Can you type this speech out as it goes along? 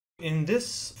In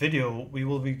this video, we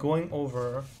will be going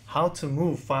over how to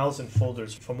move files and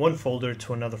folders from one folder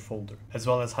to another folder, as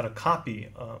well as how to copy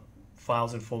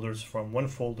files and folders from one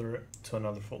folder to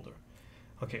another folder.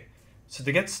 Okay, so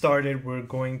to get started, we're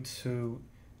going to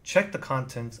check the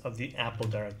contents of the Apple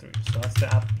directory. So that's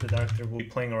the directory we'll be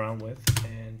playing around with.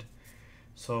 And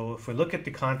so if we look at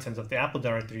the contents of the Apple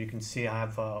directory, you can see I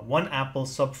have one Apple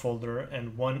subfolder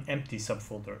and one empty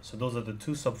subfolder. So those are the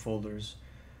two subfolders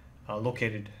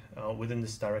located within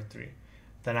this directory.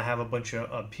 Then I have a bunch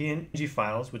of PNG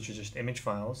files, which are just image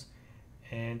files,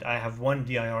 and I have one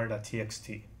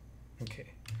dir.txt.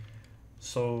 Okay,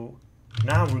 so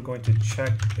now we're going to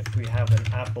check if we have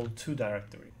an Apple II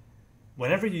directory.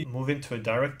 Whenever you move into a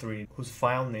directory whose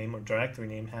file name or directory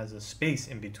name has a space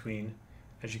in between,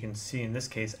 as you can see in this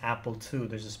case Apple II,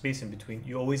 there's a space in between,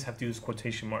 you always have to use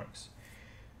quotation marks.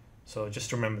 So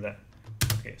just remember that.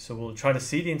 Okay, so we'll try to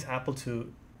cd into Apple II.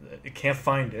 It can't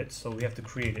find it, so we have to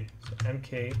create it. So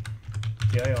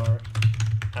mkdir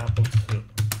Apple II.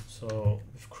 So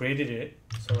we've created it.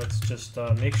 So let's just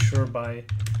make sure by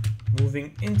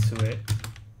moving into it,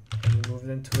 and we move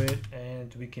into it,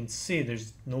 and we can see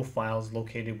there's no files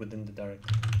located within the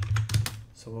directory.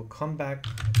 So we'll come back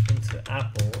into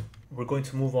Apple. We're going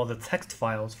to move all the text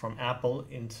files from Apple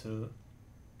into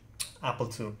Apple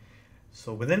II.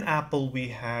 So within Apple, we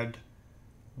had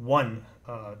one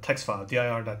text file,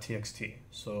 dir.txt.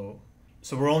 So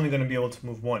we're only going to be able to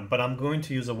move one, but I'm going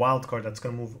to use a wildcard that's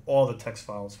going to move all the text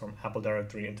files from Apple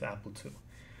directory into Apple II.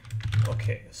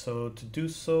 Okay, so to do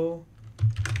so,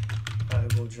 I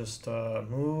will just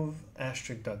move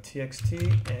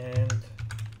 *.txt, and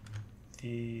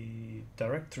the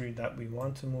directory that we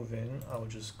want to move in, I will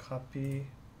just copy,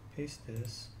 paste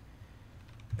this,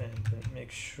 and then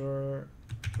make sure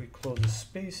we close the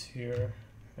space here.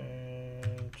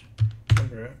 And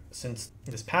remember, since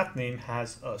this path name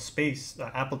has a space,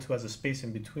 Apple II has a space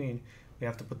in between, we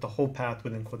have to put the whole path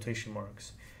within quotation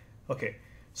marks. Okay,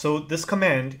 so this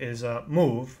command is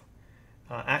move.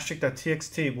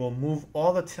 *.txt will move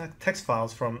all the text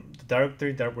files from the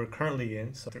directory that we're currently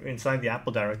in, so inside the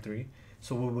Apple directory.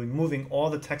 So we'll be moving all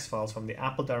the text files from the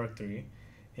Apple directory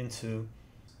into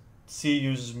C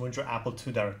users Moondra Apple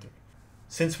II directory.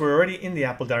 Since we're already in the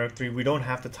Apple directory, we don't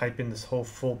have to type in this whole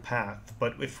full path.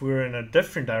 But if we were in a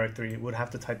different directory, we'd have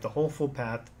to type the whole full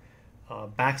path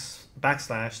 \****.txt.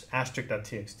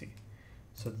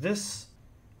 So this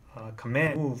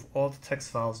command move all the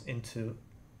text files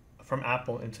from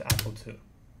Apple into Apple II.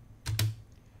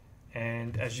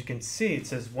 And as you can see, it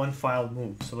says one file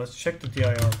moved. So let's check the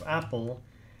dir of Apple,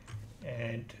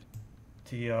 and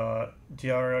the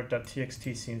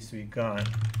dir.txt seems to be gone.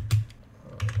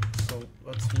 So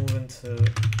let's move into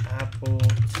Apple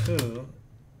II,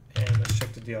 and let's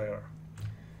check the dir.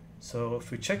 So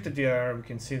if we check the dir, we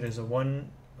can see there's a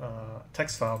one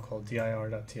text file called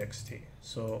dir.txt.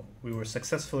 So we were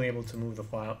successfully able to move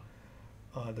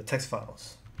the text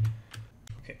files.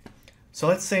 Okay, so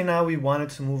let's say now we wanted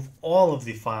to move all of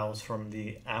the files from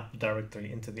the Apple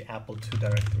directory into the Apple II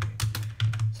directory.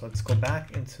 So let's go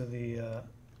back into the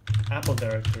Apple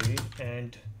directory,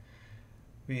 and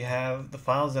we have the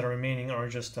files that are remaining are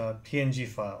just PNG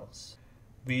files.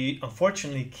 We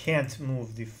unfortunately can't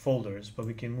move the folders, but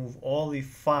we can move all the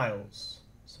files.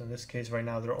 So in this case right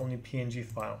now, there are only PNG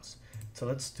files. So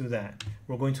let's do that.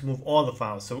 We're going to move all the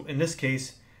files. So in this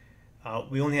case,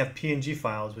 we only have PNG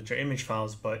files, which are image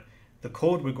files, but the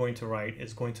code we're going to write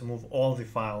is going to move all the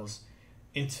files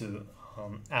into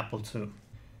Apple II.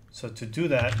 So to do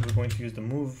that, we're going to use the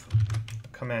move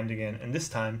command again, and this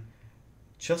time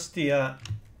just the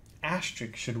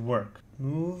asterisk should work.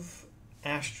 Move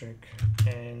asterisk,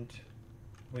 and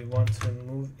we want to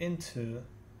move into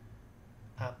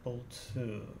Apple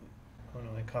II. Oh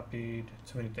no, I copied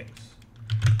too many things.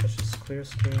 Let's just clear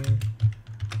screen,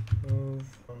 move,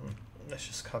 let's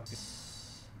just copy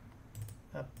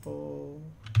Apple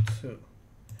II.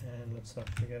 And let's not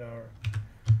forget our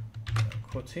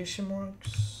quotation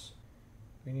marks.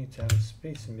 We need to have a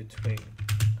space in between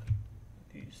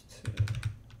these two.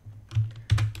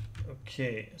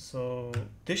 Okay, so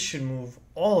this should move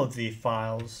all of the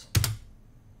files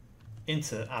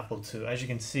into Apple II. As you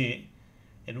can see,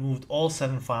 it moved all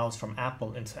 7 files from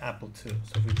Apple into Apple II.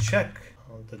 So if we check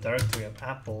the directory of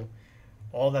Apple,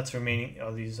 all that's remaining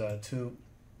are these 2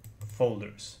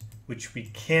 folders, which we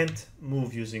can't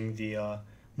move using the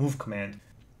move command.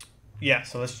 Yeah,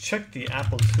 so let's check the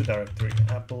Apple II directory.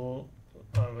 Apple,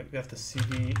 we have to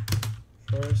cd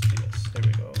first. Yes, there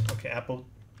we go. Okay, Apple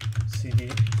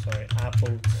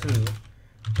II.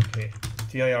 Okay,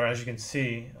 dir, as you can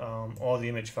see, all the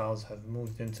image files have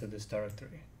moved into this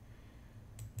directory.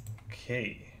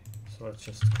 Okay, So let's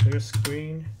just clear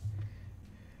screen.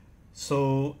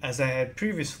 So as I had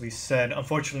previously said,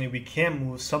 unfortunately we can't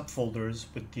move subfolders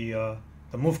with the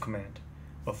move command.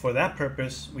 But for that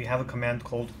purpose, we have a command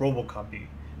called Robocopy.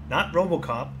 Not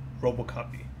Robocop,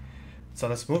 Robocopy. So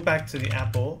let's move back to the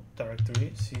Apple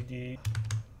directory, cd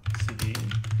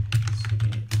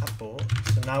Apple.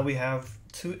 So now we have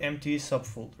two empty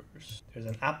subfolders. There's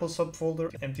an Apple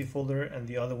subfolder, empty folder, and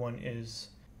the other one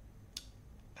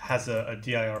has a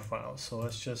dir file. So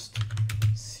let's just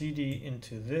cd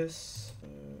into this.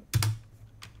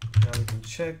 Now we can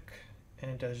check,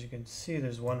 and as you can see,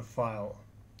 there's one file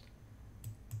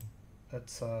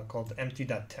that's called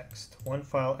empty.txt. One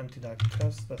file,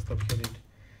 empty.txt, that's located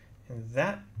in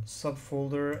that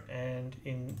subfolder, and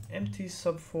in empty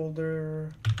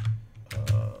subfolder,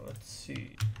 let's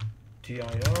see,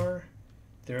 dir,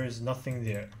 there is nothing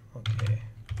there. Okay,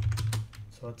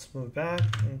 so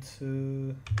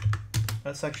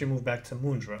let's actually move back to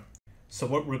Mundra. So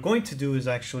what we're going to do is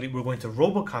we're going to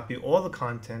robocopy all the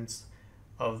contents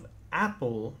of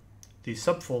Apple, the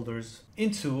subfolders,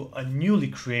 into a newly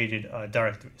created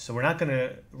directory. So we're not going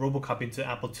to robocopy into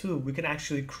Apple 2. We can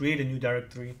actually create a new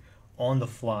directory on the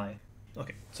fly.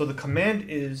 Okay, so the command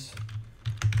is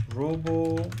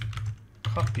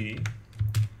robocopy,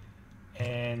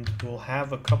 and we'll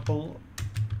have a couple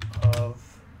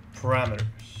of parameters.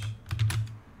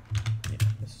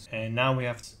 And now we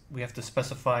have to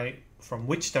specify from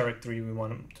which directory we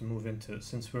want to move into.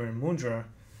 Since we're in Mundra,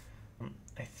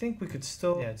 I think we could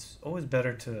still, it's always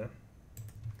better to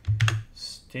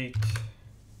state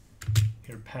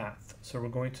your path. So we're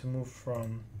going to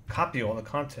copy all the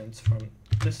contents from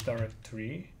this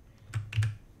directory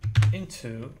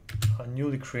into a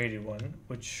newly created one,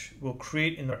 which we'll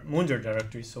create in the Mundra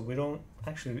directory. So we don't,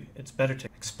 it's better to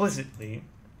explicitly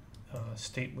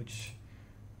state which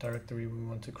directory we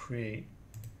want to create.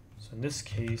 So in this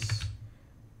case,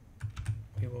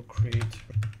 we will create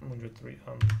Mundra 3,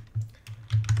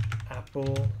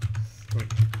 Apple 3.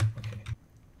 Okay.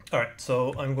 All right,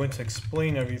 so I'm going to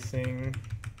explain everything.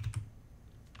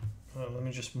 Let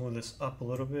me just move this up a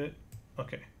little bit.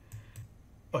 Okay.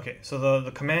 Okay, so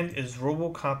the command is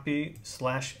robocopy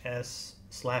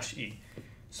 /s/e.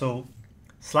 So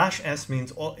 /s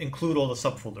means include all the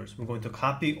subfolders. We're going to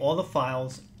copy all the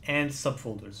files and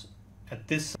subfolders. At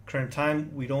this current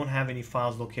time, we don't have any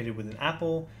files located within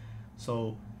Apple,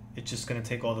 so it's just going to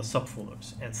take all the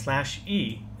subfolders. And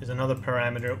 /e is another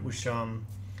parameter which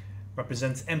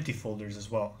represents empty folders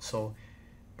as well. So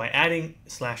by adding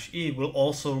 /e, we'll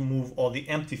also move all the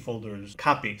empty folders.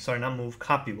 Copy.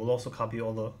 We'll also copy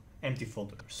all the empty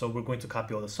folders. So we're going to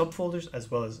copy all the subfolders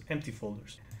as well as empty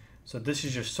folders. So this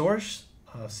is your source,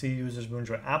 C users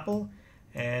Mundra Apple,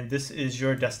 and this is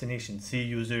your destination, C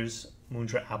users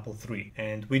Mundra Apple 3.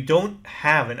 And we don't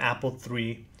have an Apple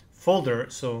 3 folder,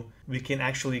 so we can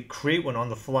actually create one on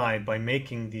the fly by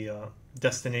making the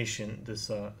destination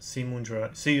this C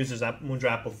users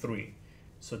Mundra Apple 3.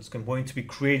 So it's going to be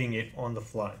creating it on the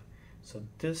fly. So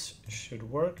this should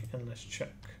work, and let's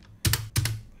check.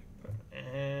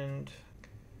 And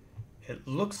it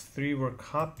looks 3 were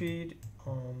copied.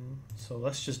 So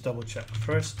let's just double check.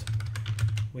 First,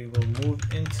 we will move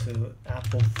into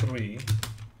Apple 3.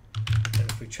 And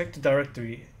if we check the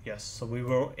directory, yes. So we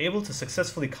were able to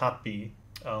successfully copy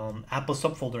Apple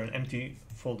subfolder and empty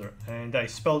folder. And I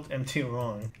spelled empty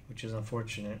wrong, which is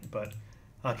unfortunate, but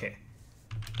okay.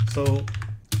 So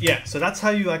yeah, so that's how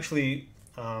you actually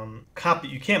copy.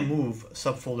 You can't move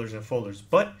subfolders and folders,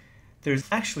 but there's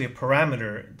actually a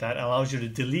parameter that allows you to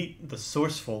delete the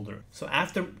source folder. So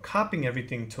after copying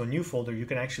everything to a new folder, you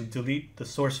can actually delete the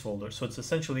source folder. So it's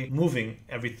essentially moving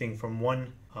everything from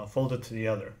one folder to the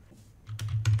other.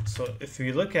 So if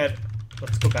we look at,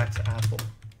 let's go back to Apple.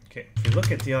 Okay, if you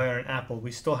look at dir and Apple,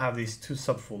 we still have these two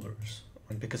subfolders.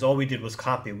 And because all we did was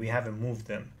copy, we haven't moved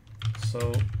them.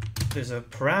 So there's a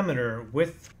parameter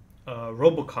with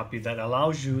Robocopy that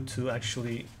allows you to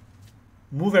actually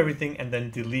move everything and then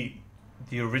delete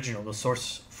the original, the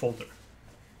source folder.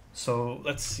 So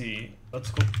let's see, let's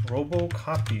go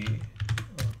Robocopy,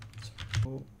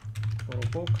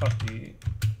 Robocopy,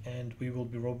 and we will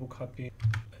be Robocopy.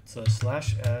 It's a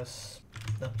 /s,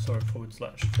 no, sorry,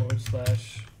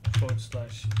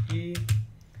 // e,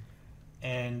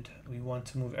 and we want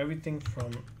to move everything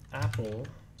from Apple,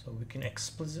 so we can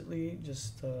explicitly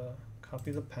just copy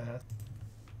the path.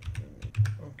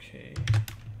 Okay.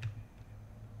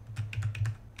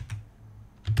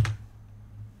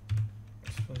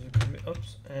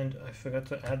 Oops, and I forgot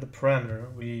to add the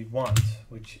parameter we want,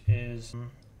 which is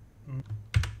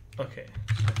okay.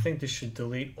 So I think this should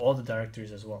delete all the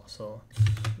directories as well. So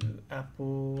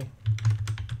Apple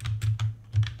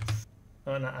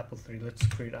not Apple 3. Let's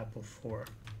create Apple 4.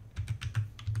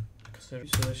 So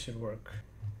this should work.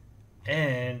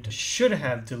 And should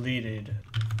have deleted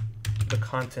the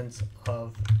contents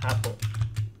of Apple.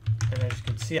 And as you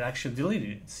can see, it actually deleted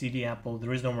it. CD Apple,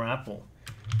 there is no more Apple.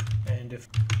 And if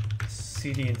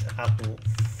CD into Apple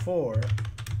 4,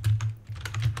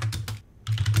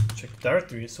 check the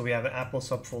directory, so we have an Apple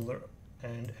subfolder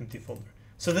and empty folder.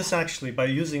 So this actually, by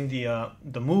using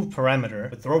the move parameter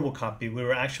with Robocopy, we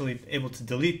were actually able to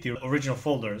delete the original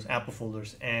folders, Apple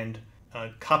folders, and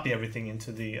copy everything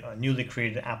into the newly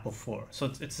created Apple 4. So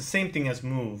it's the same thing as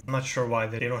move. I'm not sure why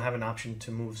they don't have an option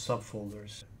to move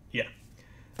subfolders. Yeah.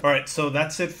 All right, so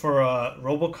that's it for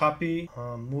Robocopy,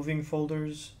 moving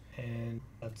folders, and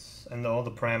all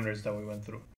the parameters that we went through.